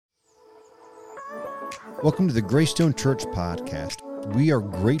Welcome to the Greystone Church podcast. We are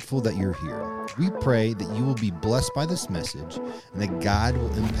grateful that you're here. We pray that you will be blessed by this message and that God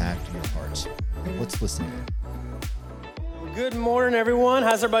will impact your hearts. Let's listen in. Good morning, everyone.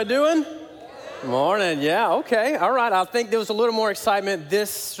 How's everybody doing? Morning. Yeah, okay. All right. I think there was a little more excitement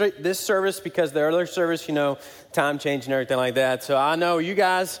this service because the earlier service, time change and everything like that. So I know you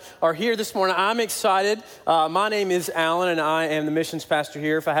guys are here this morning. I'm excited. My name is Alan, and I am the missions pastor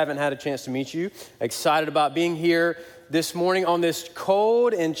here, if I haven't had a chance to meet you. Excited about being here this morning on this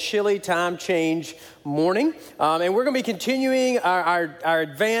cold and chilly time change morning. And we're going to be continuing our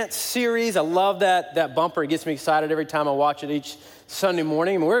advanced series. I love that bumper. It gets me excited every time I watch it each Sunday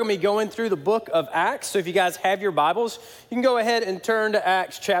morning. And we're going to be going through the book of Acts. So if you guys have your Bibles, you can go ahead and turn to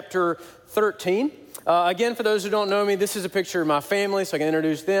Acts chapter 13. Again, for those who don't know me, this is a picture of my family, so I can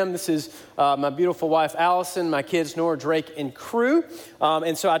introduce them. This is my beautiful wife, Allison, my kids, Nora, Drake, and Crew.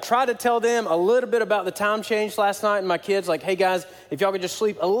 And so I tried to tell them a little bit about the time change last night, and my kids, like, hey, guys, if y'all could just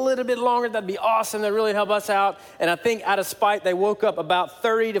sleep a little bit longer, that'd be awesome. That'd really help us out. And I think out of spite, they woke up about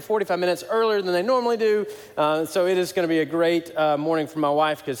 30 to 45 minutes earlier than they normally do. So it is going to be a great morning for my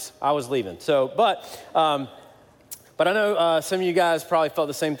wife because I was leaving. But I know some of you guys probably felt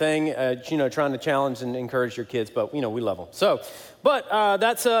the same thing, trying to challenge and encourage your kids, but, we love them. So,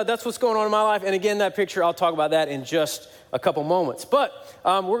 that's what's going on in my life. And again, that picture, I'll talk about that in just a couple moments. But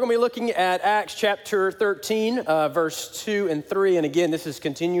we're going to be looking at Acts chapter 13, verse 2 and 3. And again, this is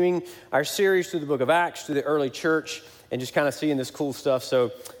continuing our series through the book of Acts, through the early church, and just kind of seeing this cool stuff.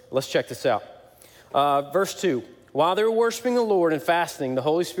 So let's check this out. Verse 2, while they were worshiping the Lord and fasting, the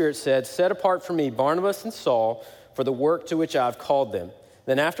Holy Spirit said, "Set apart for me Barnabas and Saul for the work to which I have called them."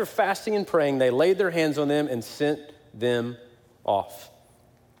 Then after fasting and praying, they laid their hands on them and sent them off.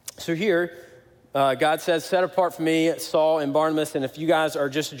 So here, God says, set apart for me Saul and Barnabas. And if you guys are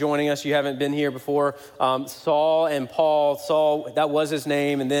just joining us, you haven't been here before, Saul and Paul. Saul, that was his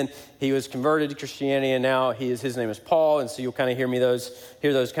name, and then he was converted to Christianity, and now his name is Paul. And so you'll kind of hear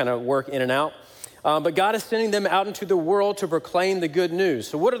those kind of work in and out. But God is sending them out into the world to proclaim the good news.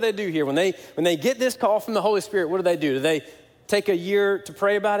 So what do they do here? When they get this call from the Holy Spirit, what do? Do they take a year to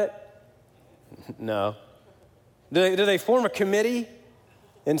pray about it? No. Do they form a committee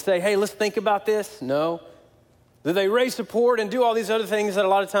and say, hey, let's think about this? No. Do they raise support and do all these other things that a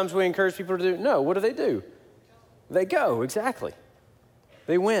lot of times we encourage people to do? No. What do? They go, exactly.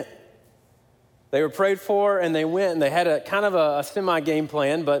 They went. They were prayed for and they went, and they had a kind of a semi-game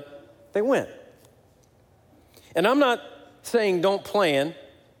plan, but they went. And I'm not saying don't plan,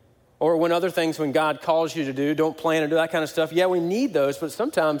 or when God calls you to do, don't plan and do that kind of stuff. Yeah, we need those, but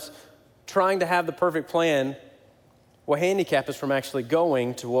sometimes trying to have the perfect plan will handicap us from actually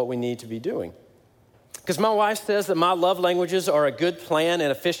going to what we need to be doing. Because my wife says that my love languages are a good plan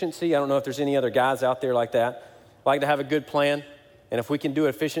and efficiency. I don't know if there's any other guys out there like that. Like to have a good plan, and if we can do it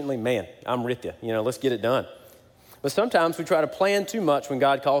efficiently, man, I'm with you. Let's get it done. But sometimes we try to plan too much when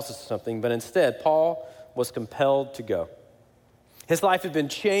God calls us to something, but instead, Paul was compelled to go. His life had been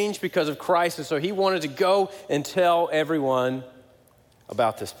changed because of Christ, and so he wanted to go and tell everyone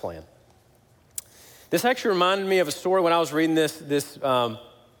about this plan. This actually reminded me of a story when I was reading this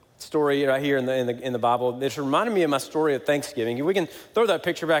story right here in the Bible. This reminded me of my story at Thanksgiving. We can throw that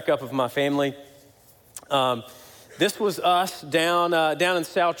picture back up of my family. This was us down in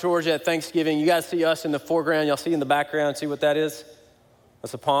South Georgia at Thanksgiving. You guys see us in the foreground. Y'all see in the background. See what that is?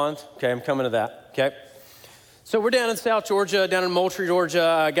 That's a pond. Okay, I'm coming to that. Okay. So we're down in South Georgia, down in Moultrie, Georgia.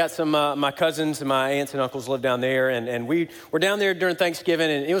 I got some my cousins and my aunts and uncles live down there, and we were down there during Thanksgiving,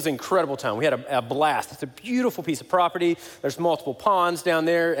 and it was an incredible time. We had a blast. It's a beautiful piece of property. There's multiple ponds down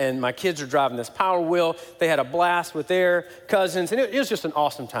there, and my kids are driving this Power Wheel. They had a blast with their cousins, and it was just an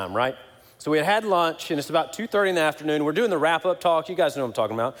awesome time, right? So we had lunch, and it's about 2:30 in the afternoon. We're doing the wrap-up talk. You guys know what I'm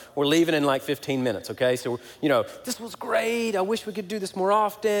talking about. We're leaving in like 15 minutes, okay? So, this was great. I wish we could do this more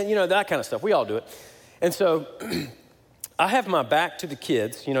often, that kind of stuff. We all do it. And so I have my back to the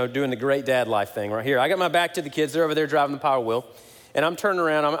kids, doing the great dad life thing right here. I got my back to the kids. They're over there driving the Power Wheel. And I'm turning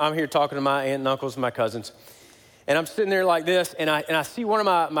around. I'm here talking to my aunt and uncles and my cousins. And I'm sitting there like this, and I see one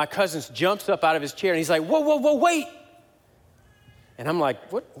of my cousins jumps up out of his chair, and he's like, whoa, wait. And I'm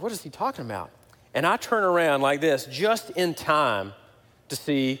like, what is he talking about? And I turn around like this just in time to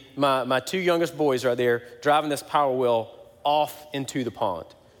see my two youngest boys right there driving this Power Wheel off into the pond.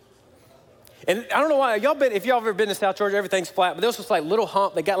 And I don't know why, if y'all ever been to South Georgia, everything's flat, but there was this like little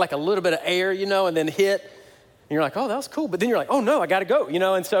hump. They got like a little bit of air, and then hit. And you're like, oh, that was cool. But then you're like, oh no, I got to go,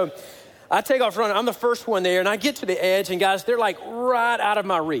 And so I take off running. I'm the first one there, and I get to the edge, and guys, they're like right out of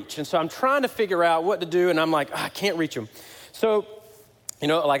my reach. And so I'm trying to figure out what to do, and I'm like, I can't reach them. So you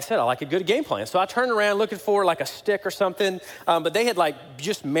know, like I said, I like a good game plan. So I turned around looking for like a stick or something, but they had like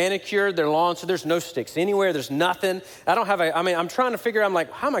just manicured their lawn, so there's no sticks anywhere. There's nothing. I'm trying to figure out, I'm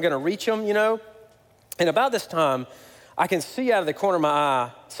like, how am I going to reach them, you know? And about this time, I can see out of the corner of my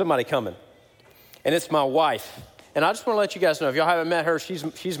eye somebody coming, and it's my wife. And I just want to let you guys know, if y'all haven't met her,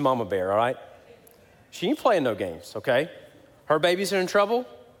 she's Mama Bear, all right? She ain't playing no games, okay? Her babies are in trouble.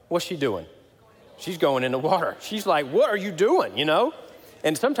 What's she doing? She's going in the water. She's like, what are you doing, you know?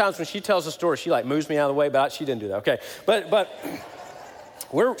 And sometimes when she tells a story, she like moves me out of the way, but she didn't do that, okay?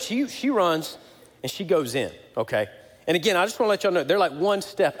 But she runs and she goes in, okay? And again, I just want to let y'all know, they're like one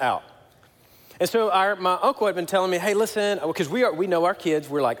step out. And so my uncle had been telling me, hey, listen, because we know our kids,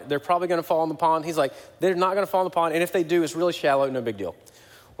 we're like, they're probably going to fall in the pond. He's like, they're not going to fall in the pond, and if they do, it's really shallow, no big deal.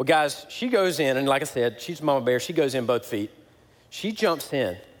 Well, guys, she goes in, and like I said, she's Mama Bear. She goes in both feet. She jumps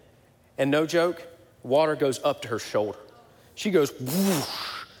in, and no joke, water goes up to her shoulder. She goes, whoosh.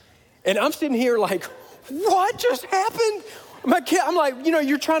 And I'm sitting here like, what just happened? I'm like, you know,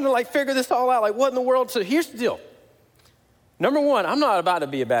 you're trying to like figure this all out. Like, what in the world? So here's the deal. Number one, I'm not about to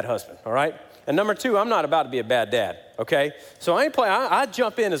be a bad husband, all right? And number two, I'm not about to be a bad dad, okay? So I ain't playing. I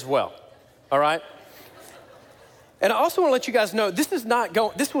jump in as well, all right? And I also want to let you guys know, this was like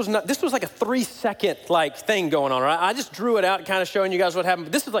a 3-second like thing going on, right? I just drew it out, kind of showing you guys what happened.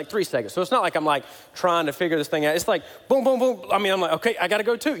 But this is like 3 seconds. So it's not like I'm like trying to figure this thing out. It's like boom, boom, boom. I'm like, okay, I got to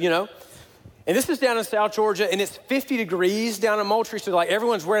go too, you know? And this is down in South Georgia, and it's 50 degrees down in Moultrie. So like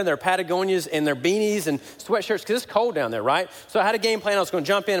everyone's wearing their Patagonias and their beanies and sweatshirts because it's cold down there, right? So I had a game plan. I was going to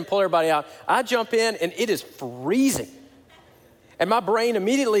jump in and pull everybody out. I jump in, and it is freezing. And my brain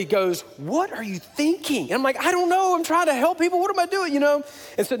immediately goes, what are you thinking? And I'm like, I don't know. I'm trying to help people. What am I doing, you know?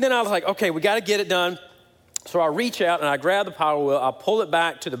 And so then I was like, okay, we got to get it done. So I reach out, and I grab the power wheel. I pull it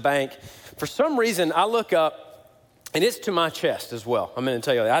back to the bank. For some reason, I look up, and it's to my chest as well. I'm going to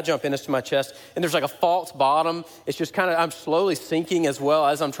tell you that. I jump in, it's to my chest, and there's like a false bottom. It's just kind of, I'm slowly sinking as well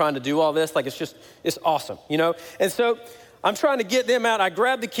as I'm trying to do all this. Like it's awesome, you know? And so I'm trying to get them out. I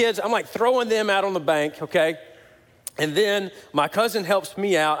grab the kids. I'm like throwing them out on the bank, okay? And then my cousin helps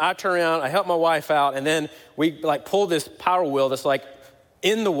me out. I turn around, I help my wife out, and then we like pull this power wheel that's like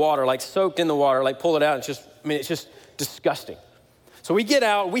in the water, like soaked in the water, like pull it out. It's just disgusting. So we get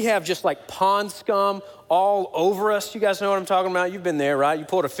out, we have just like pond scum all over us. You guys know what I'm talking about? You've been there, right? You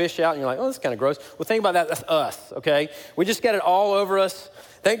pulled a fish out and you're like, oh, that's kind of gross. Well, think about that, that's us, okay? We just got it all over us.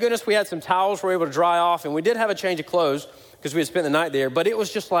 Thank goodness we had some towels we were able to dry off, and we did have a change of clothes because we had spent the night there, but it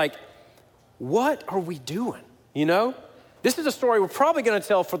was just like, what are we doing? You know, this is a story we're probably going to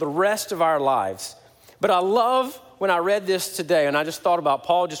tell for the rest of our lives. But I love when I read this today, and I just thought about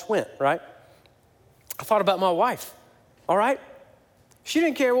Paul just went, right? I thought about my wife, all right? She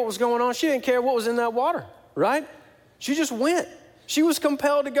didn't care what was going on. She didn't care what was in that water, right? She just went. She was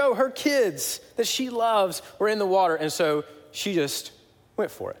compelled to go. Her kids that she loves were in the water, and so she just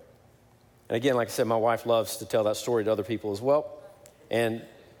went for it. And again, like I said, my wife loves to tell that story to other people as well. And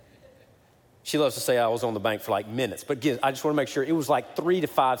she loves to say I was on the bank for like minutes, but again, I just want to make sure it was like 3 to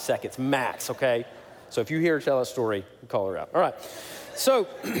 5 seconds max, okay? So if you hear her tell that story, call her out. All right. So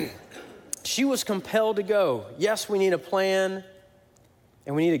she was compelled to go. Yes, we need a plan,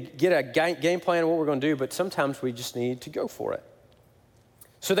 and we need to get a game plan of what we're going to do, but sometimes we just need to go for it.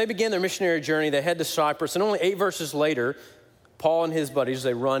 So they begin their missionary journey. They head to Cyprus, and only 8 verses later, Paul and his buddies,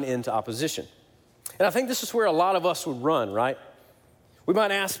 they run into opposition. And I think this is where a lot of us would run, right? We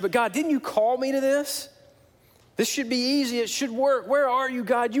might ask, but God, didn't you call me to this? This should be easy. It should work. Where are you,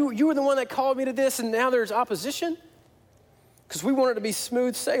 God? You were the one that called me to this, and now there's opposition? Because we want it to be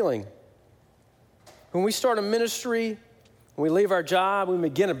smooth sailing. When we start a ministry, when we leave our job, we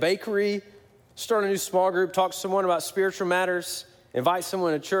begin a bakery, start a new small group, talk to someone about spiritual matters, invite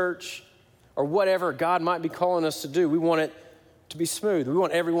someone to church, or whatever God might be calling us to do, we want it to be smooth. We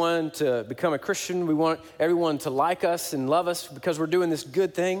want everyone to become a Christian. We want everyone to like us and love us because we're doing this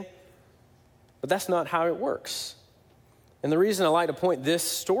good thing. But that's not how it works. And the reason I like to point this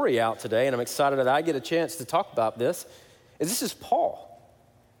story out today, and I'm excited that I get a chance to talk about this, is this is Paul.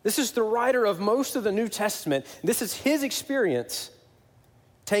 This is the writer of most of the New Testament. This is his experience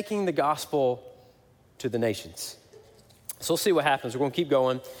taking the gospel to the nations. So let's see what happens. We're going to keep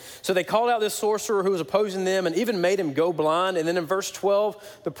going. So they called out this sorcerer who was opposing them and even made him go blind. And then in verse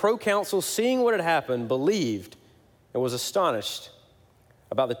 12, the proconsul, seeing what had happened, believed and was astonished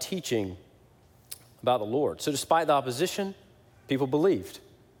about the teaching about the Lord. So despite the opposition, people believed.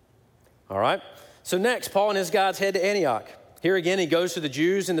 All right. So next, Paul and his guides head to Antioch. Here again, he goes to the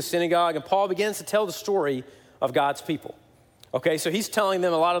Jews in the synagogue, and Paul begins to tell the story of God's people. Okay, so he's telling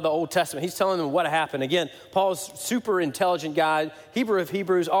them a lot of the Old Testament. He's telling them what happened. Again, Paul's super intelligent guy, Hebrew of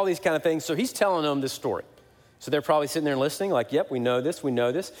Hebrews, all these kind of things. So he's telling them this story. So they're probably sitting there listening like, yep, we know this, we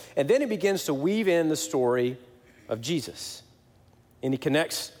know this. And then he begins to weave in the story of Jesus. And he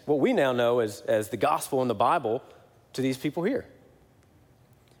connects what we now know as the gospel and the Bible to these people here.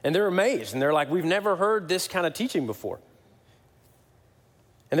 And they're amazed. And they're like, we've never heard this kind of teaching before.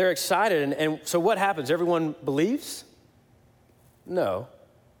 And they're excited. And so what happens? Everyone believes? No.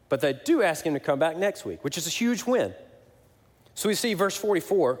 But they do ask him to come back next week, which is a huge win. So we see verse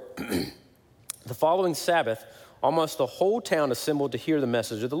 44, the following Sabbath, almost the whole town assembled to hear the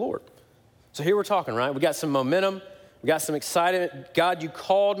message of the Lord. So here we're talking, right? We got some momentum. We got some excitement. God, you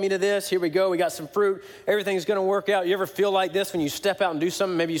called me to this. Here we go. We got some fruit. Everything's going to work out. You ever feel like this when you step out and do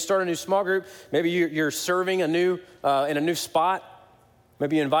something? Maybe you start a new small group. Maybe you're serving in a new spot.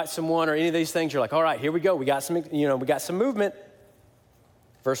 Maybe you invite someone or any of these things. You're like, all right, here we go. We got some movement.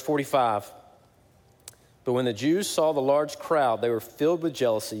 Verse 45. But when the Jews saw the large crowd, they were filled with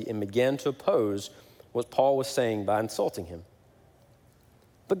jealousy and began to oppose what Paul was saying by insulting him.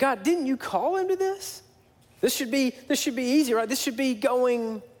 But God, didn't you call him to this? This should be easy, right? This should be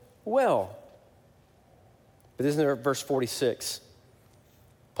going well. But isn't there verse 46?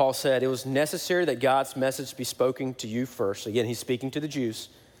 Paul said, it was necessary that God's message be spoken to you first. Again, he's speaking to the Jews.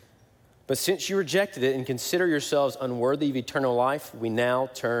 But since you rejected it and consider yourselves unworthy of eternal life, we now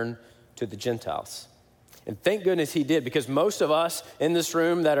turn to the Gentiles. And thank goodness he did, because most of us in this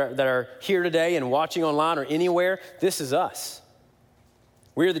room that are here today and watching online or anywhere, this is us.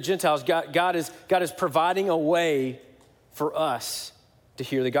 We are the Gentiles. God is providing a way for us to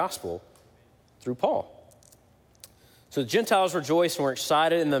hear the gospel through Paul. So the Gentiles rejoice and were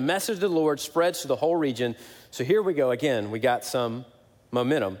excited, and the message of the Lord spreads to the whole region. So here we go again. We got some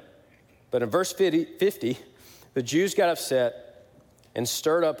momentum. But in verse 50, the Jews got upset and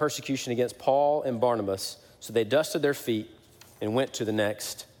stirred up persecution against Paul and Barnabas. So they dusted their feet and went to the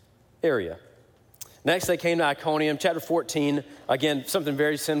next area. Next, they came to Iconium. Chapter 14, again, something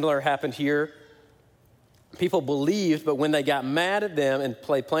very similar happened here. People believed, but when they got mad at them and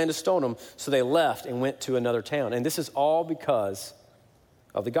planned to stone them, so they left and went to another town. And this is all because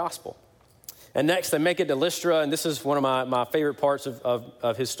of the gospel. And next, they make it to Lystra, and this is one of my favorite parts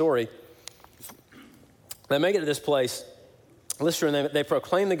of his story. They make it to this place, Lystra, and they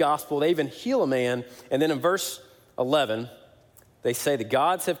proclaim the gospel. They even heal a man. And then in verse 11, they say, the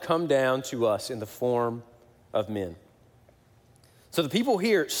gods have come down to us in the form of men. So the people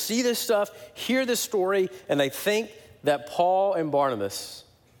here see this stuff, hear this story, and they think that Paul and Barnabas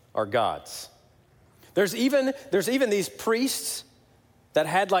are gods. There's even these priests that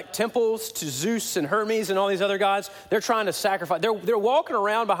had like temples to Zeus and Hermes and all these other gods. They're trying to sacrifice. They're walking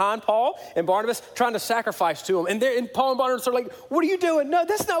around behind Paul and Barnabas trying to sacrifice to them. And Paul and Barnabas are like, what are you doing? No,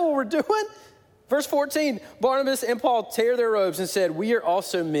 that's not what we're doing. Verse 14, Barnabas and Paul tear their robes and said, we are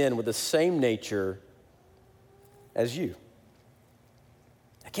also men with the same nature as you.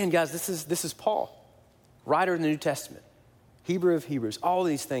 Again, guys, this is Paul, writer in the New Testament, Hebrew of Hebrews, all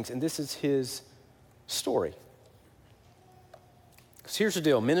these things, and this is his story. Because here's the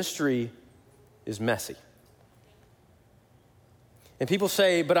deal, ministry is messy. And people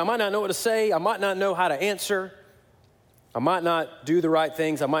say, but I might not know what to say, I might not know how to answer, I might not do the right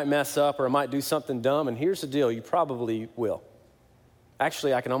things, I might mess up, or I might do something dumb, and here's the deal, you probably will.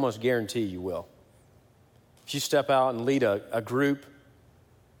 Actually, I can almost guarantee you will. If you step out and lead a group,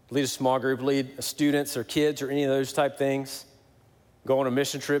 lead a small group, lead students or kids or any of those type things, go on a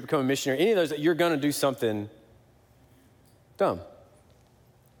mission trip, become a missionary, any of those, you're going to do something dumb.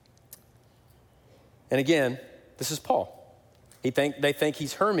 And again, this is Paul. They think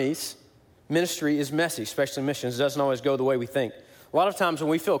he's Hermes. Ministry is messy, especially missions. It doesn't always go the way we think. A lot of times when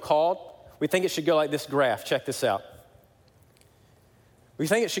we feel called, we think it should go like this graph. Check this out. We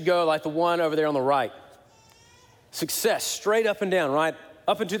think it should go like the one over there on the right. Success, straight up and down, right?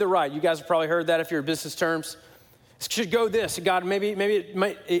 Up and to the right. You guys have probably heard that if you're in business terms. It should go this. God, maybe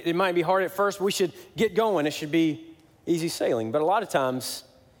it might be hard at first, but we should get going. It should be easy sailing. But a lot of times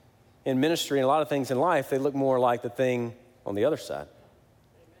in ministry and a lot of things in life, they look more like the thing on the other side.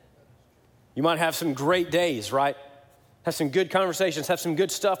 You might have some great days, right? Have some good conversations, have some good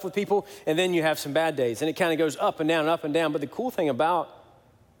stuff with people, and then you have some bad days. And it kind of goes up and down and up and down. But the cool thing about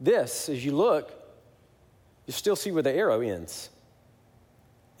this, as you look, you still see where the arrow ends.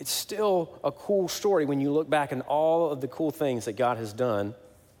 It's still a cool story when you look back and all of the cool things that God has done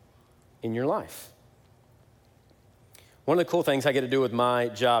in your life. One of the cool things I get to do with my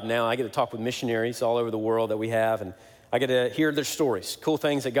job now, I get to talk with missionaries all over the world that we have, and I get to hear their stories, cool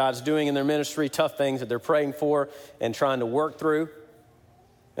things that God's doing in their ministry, tough things that they're praying for and trying to work through.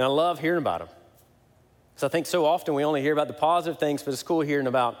 And I love hearing about them. Because I think so often we only hear about the positive things, but it's cool hearing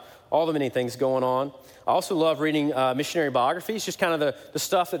about all the many things going on. I also love reading missionary biographies, just kind of the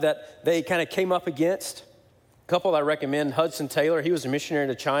stuff that they kind of came up against. A couple I recommend, Hudson Taylor. He was a missionary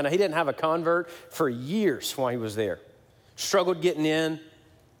to China. He didn't have a convert for years while he was there. Struggled getting in.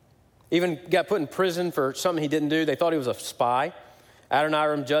 Even got put in prison for something he didn't do. They thought he was a spy.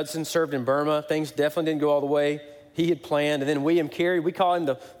 Adoniram Judson served in Burma. Things definitely didn't go all the way he had planned. And then William Carey, we call him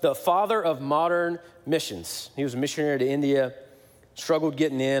the father of modern missions. He was a missionary to India, struggled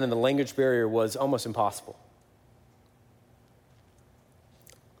getting in, and the language barrier was almost impossible.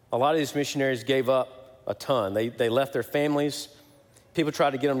 A lot of these missionaries gave up a ton. They left their families. People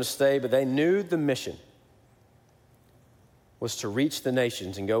tried to get them to stay, but they knew the mission was to reach the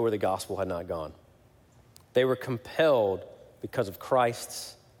nations and go where the gospel had not gone. They were compelled because of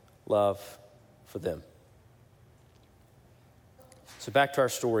Christ's love for them. So back to our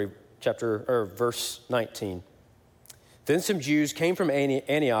story, verse 19. Then some Jews came from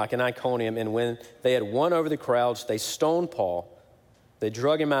Antioch and Iconium, and when they had won over the crowds, they stoned Paul. They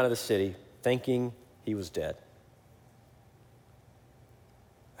drug him out of the city, thinking he was dead.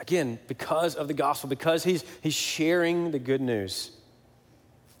 Again, because of the gospel, because he's sharing the good news,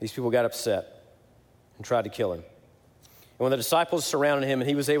 these people got upset and tried to kill him. And when the disciples surrounded him and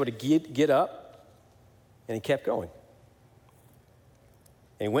he was able to get up, and he kept going.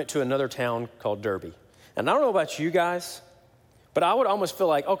 And he went to another town called Derbe. And I don't know about you guys, but I would almost feel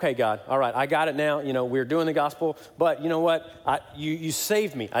like, okay, God, all right, I got it now. You know, we're doing the gospel, but you know what? You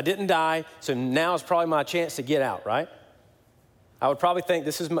saved me. I didn't die, so now is probably my chance to get out, right? I would probably think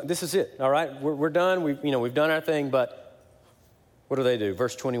this is it, all right? We're done. We've done our thing, but what do?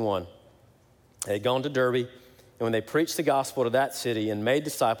 Verse 21. They had gone to Derbe, and when they preached the gospel to that city and made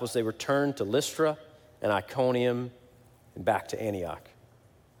disciples, they returned to Lystra and Iconium and back to Antioch.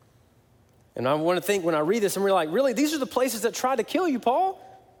 And I want to think, when I read this, I'm like, really? These are the places that tried to kill you, Paul?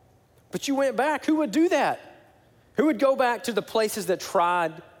 But you went back. Who would do that? Who would go back to the places that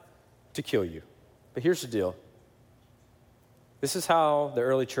tried to kill you? But here's the deal. This is how the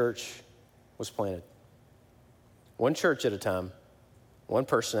early church was planted. One church at a time, one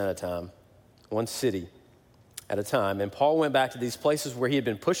person at a time, one city at a time. And Paul went back to these places where he had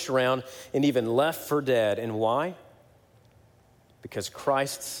been pushed around and even left for dead. And why? Because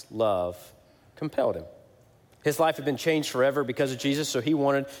Christ's love compelled him. His life had been changed forever because of Jesus, so he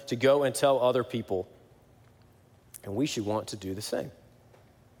wanted to go and tell other people. And we should want to do the same.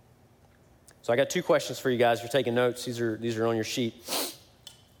 So I got two questions for you guys. If you're taking notes, these are on your sheet.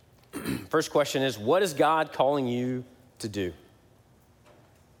 First question is, what is God calling you to do?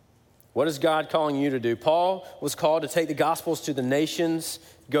 What is God calling you to do? Paul was called to take the gospels to the nations,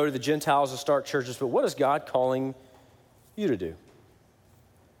 go to the Gentiles and start churches, but what is God calling you to do?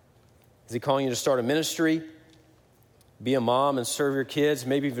 Is he calling you to start a ministry, be a mom and serve your kids,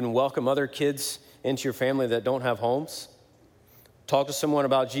 maybe even welcome other kids into your family that don't have homes? Talk to someone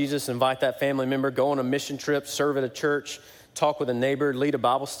about Jesus, invite that family member, go on a mission trip, serve at a church, talk with a neighbor, lead a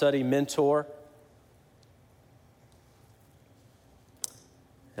Bible study, mentor.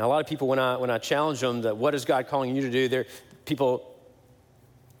 Now, a lot of people, when I challenge them that what is God calling you to do, people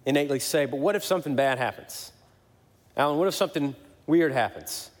innately say, but what if something bad happens? Alan, what if something weird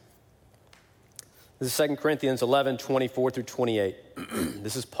happens? This is 2 Corinthians 11, 24 through 28.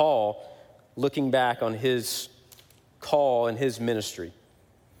 This is Paul looking back on his call and his ministry.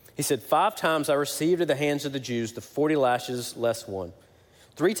 He said, 5 times I received at the hands of the Jews the 40 lashes less one.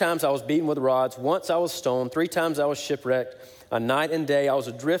 3 times I was beaten with rods. Once I was stoned. 3 times I was shipwrecked. A night and day I was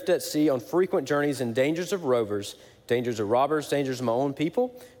adrift at sea on frequent journeys in dangers of rovers, dangers of robbers, dangers of my own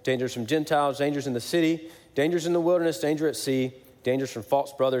people, dangers from Gentiles, dangers in the city, dangers in the wilderness, danger at sea, dangers from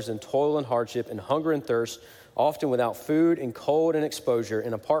false brothers, and toil and hardship, and hunger and thirst, often without food and cold and exposure.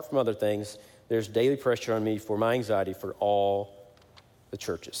 And apart from other things, there's daily pressure on me for my anxiety for all the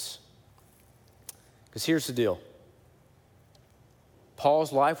churches. Because here's the deal.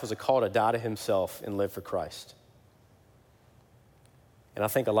 Paul's life was a call to die to himself and live for Christ. And I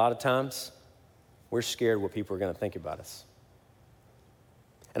think a lot of times we're scared what people are going to think about us.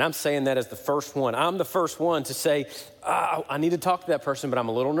 And I'm saying that as the first one. I'm the first one to say, I need to talk to that person, but I'm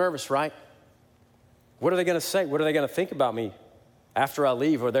a little nervous, right? What are they going to say? What are they going to think about me after I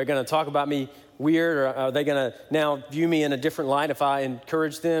leave? Are they going to talk about me weird? Or are they going to now view me in a different light if I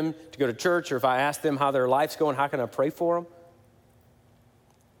encourage them to go to church, or if I ask them how their life's going, how can I pray for them?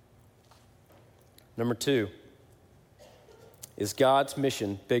 Number 2, is God's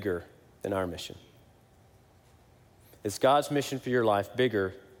mission bigger than our mission? Is God's mission for your life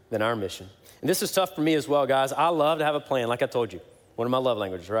bigger than our mission? And this is tough for me as well, guys. I love to have a plan, like I told you. One of my love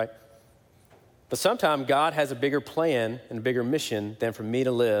languages, right? But sometimes God has a bigger plan and a bigger mission than for me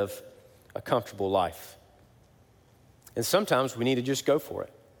to live a comfortable life. And sometimes we need to just go for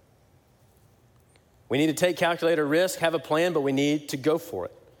it. We need to take calculated risk, have a plan, but we need to go for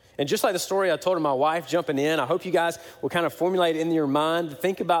it. And just like the story I told of my wife jumping in, I hope you guys will kind of formulate it in your mind.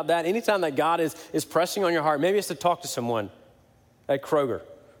 Think about that. Anytime that God is pressing on your heart, maybe it's to talk to someone at Kroger,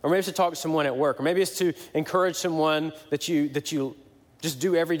 or maybe it's to talk to someone at work, or maybe it's to encourage someone that you just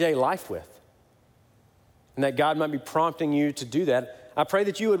do everyday life with. And that God might be prompting you to do that. I pray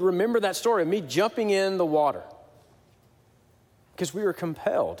that you would remember that story of me jumping in the water. Because we were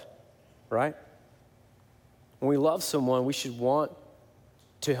compelled, right? When we love someone, we should want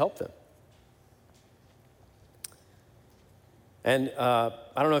to help them. And I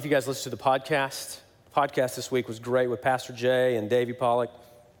don't know if you guys listened to the podcast. The podcast this week was great with Pastor Jay and Davey Pollock.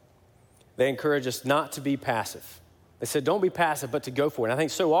 They encourage us not to be passive. They said, don't be passive, but to go for it. And I think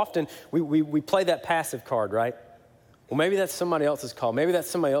so often we play that passive card, right? Well, maybe that's somebody else's call. Maybe that's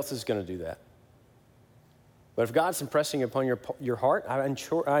somebody else is going to do that. But if God's impressing upon your heart,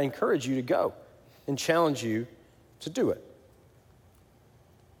 I encourage you to go and challenge you to do it.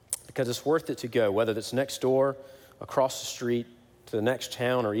 Because it's worth it to go, whether it's next door, across the street, to the next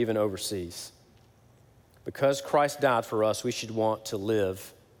town, or even overseas. Because Christ died for us, we should want to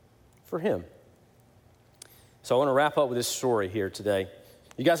live for him. So I want to wrap up with this story here today.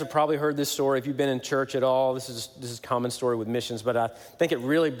 You guys have probably heard this story. If you've been in church at all, this is a common story with missions, but I think it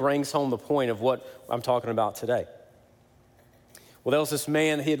really brings home the point of what I'm talking about today. Well, there was this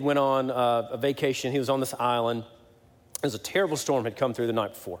man, he had went on a vacation. He was on this island. There was a terrible storm had come through the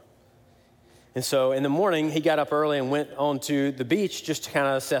night before. And so in the morning, he got up early and went onto the beach just to kind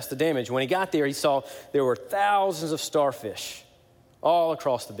of assess the damage. When he got there, he saw there were thousands of starfish all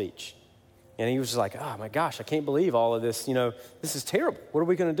across the beach. And he was just like, oh my gosh, I can't believe all of this. This is terrible. What are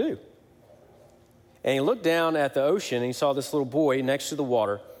we going to do? And he looked down at the ocean and he saw this little boy next to the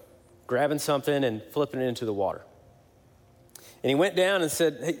water grabbing something and flipping it into the water. And he went down and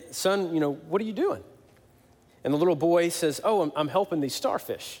said, hey, son, what are you doing? And the little boy says, oh, I'm helping these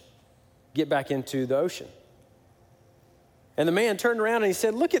starfish get back into the ocean. And the man turned around and he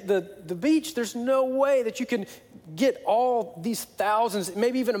said, look at the beach. There's no way that you can get all these thousands,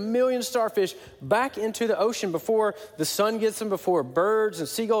 maybe even 1 million starfish back into the ocean before the sun gets them, before birds and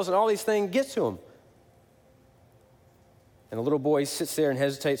seagulls and all these things get to them. And the little boy sits there and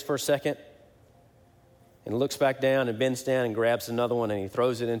hesitates for a second and looks back down and bends down and grabs another one and he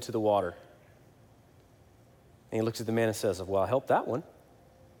throws it into the water. And he looks at the man and says, well, I helped that one.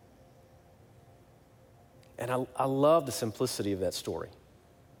 And I love the simplicity of that story.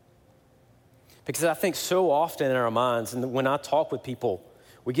 Because I think so often in our minds, and when I talk with people,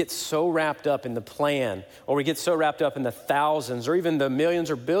 we get so wrapped up in the plan, or we get so wrapped up in the thousands, or even the millions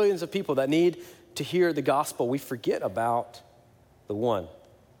or billions of people that need to hear the gospel, we forget about the one.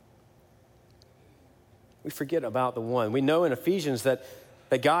 We forget about the one. We know in Ephesians that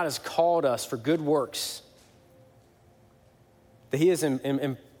God has called us for good works, that he has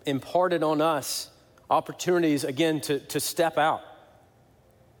imparted on us opportunities, again, to step out,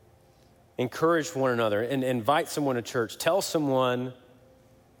 encourage one another, and invite someone to church, tell someone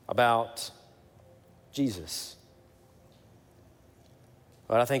about Jesus.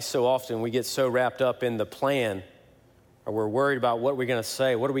 But I think so often we get so wrapped up in the plan, or we're worried about what we're going to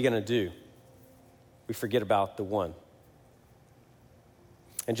say, what are we going to do? We forget about the one.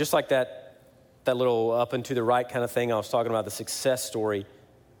 And just like that little up and to the right kind of thing I was talking about, the success story,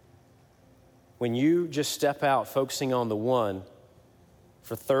 when you just step out focusing on the one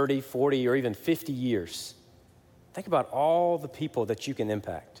for 30, 40, or even 50 years, think about all the people that you can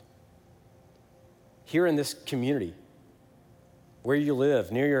impact. Here in this community, where you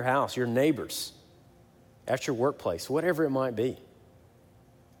live, near your house, your neighbors, at your workplace, whatever it might be.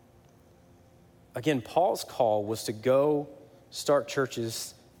 Again, Paul's call was to go start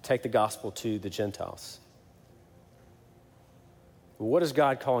churches, take the gospel to the Gentiles. What is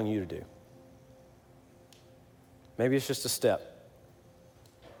God calling you to do? Maybe it's just a step.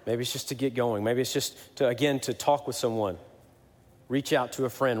 Maybe it's just to get going. Maybe it's just to talk with someone. Reach out to a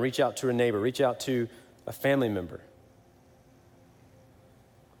friend, reach out to a neighbor, reach out to a family member.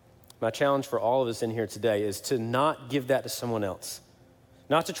 My challenge for all of us in here today is to not give that to someone else.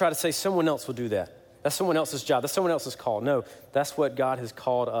 Not to try to say someone else will do that. That's someone else's job. That's someone else's call. No, that's what God has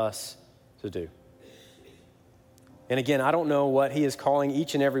called us to do. And again, I don't know what he is calling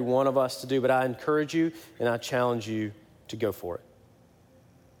each and every one of us to do, but I encourage you and I challenge you to go for it.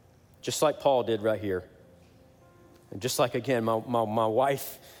 Just like Paul did right here. And just like, again, my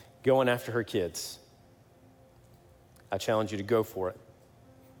wife going after her kids, I challenge you to go for it.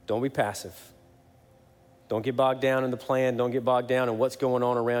 Don't be passive. Don't get bogged down in the plan. Don't get bogged down in what's going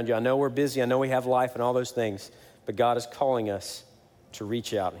on around you. I know we're busy. I know we have life and all those things, but God is calling us to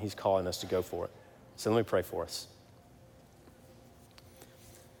reach out, and he's calling us to go for it. So let me pray for us.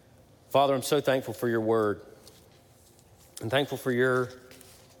 Father, I'm so thankful for your word. I'm thankful for your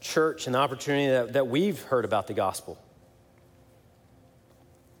church and the opportunity that we've heard about the gospel.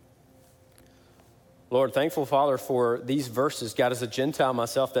 Lord, thankful, Father, for these verses, God, as a Gentile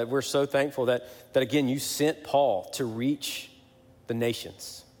myself, that we're so thankful that again, you sent Paul to reach the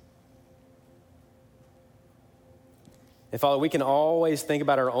nations. And Father, we can always think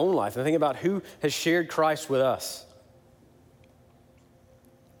about our own life and think about who has shared Christ with us.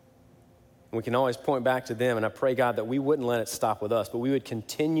 And we can always point back to them, and I pray, God, that we wouldn't let it stop with us, but we would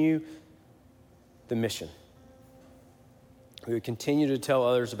continue the mission. We would continue to tell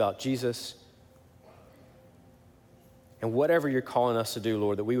others about Jesus. And whatever you're calling us to do,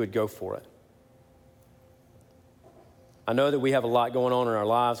 Lord, that we would go for it. I know that we have a lot going on in our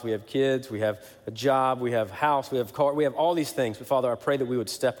lives. We have kids, we have a job, we have a house, we have a car, we have all these things. But Father, I pray that we would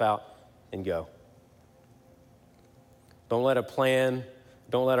step out and go. Don't let a plan,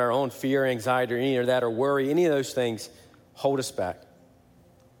 don't let our own fear, anxiety, or any of that, or worry, any of those things hold us back.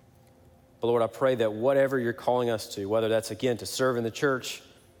 But Lord, I pray that whatever you're calling us to, whether that's, again, to serve in the church,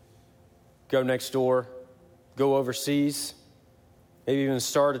 go next door, go overseas, maybe even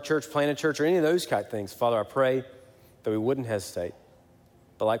start a church, plant a church, or any of those kind of things. Father, I pray that we wouldn't hesitate.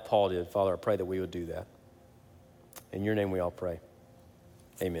 But like Paul did, Father, I pray that we would do that. In your name we all pray.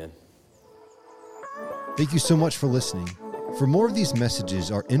 Amen. Thank you so much for listening. For more of these messages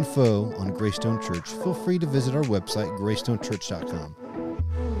or info on Greystone Church, feel free to visit our website, greystonechurch.com.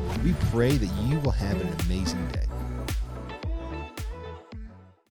 We pray that you will have an amazing day.